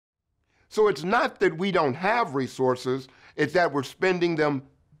So it's not that we don't have resources, it's that we're spending them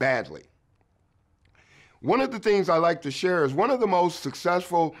badly. One of the things I like to share is one of the most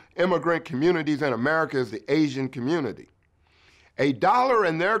successful immigrant communities in America is the Asian community. A dollar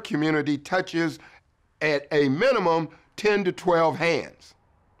in their community touches at a minimum 10 to 12 hands.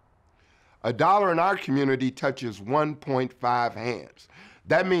 A dollar in our community touches 1.5 hands.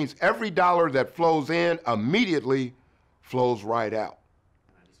 That means every dollar that flows in immediately flows right out.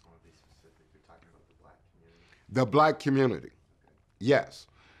 And I just want to be specific, you're talking about the black community? The black community, yes.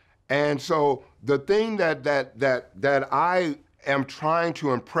 And so the thing that I am trying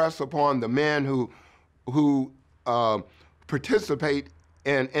to impress upon the men who participate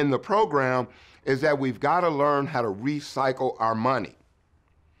in the program is that we've got to learn how to recycle our money.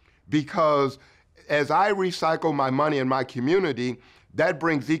 Because as I recycle my money in my community, that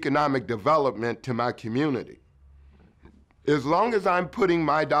brings economic development to my community. As long as I'm putting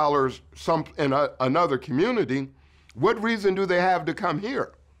my dollars in another community, what reason do they have to come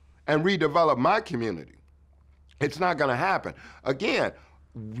here and redevelop my community? It's not going to happen. Again,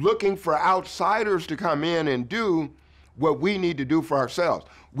 looking for outsiders to come in and do what we need to do for ourselves.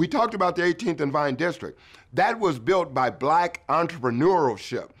 We talked about the 18th and Vine District. That was built by black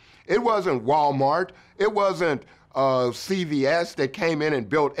entrepreneurship. It wasn't Walmart. It wasn't CVS that came in and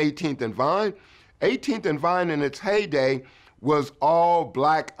built 18th and Vine. 18th and Vine in its heyday was all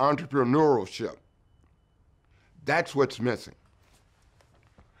black entrepreneurship. That's what's missing.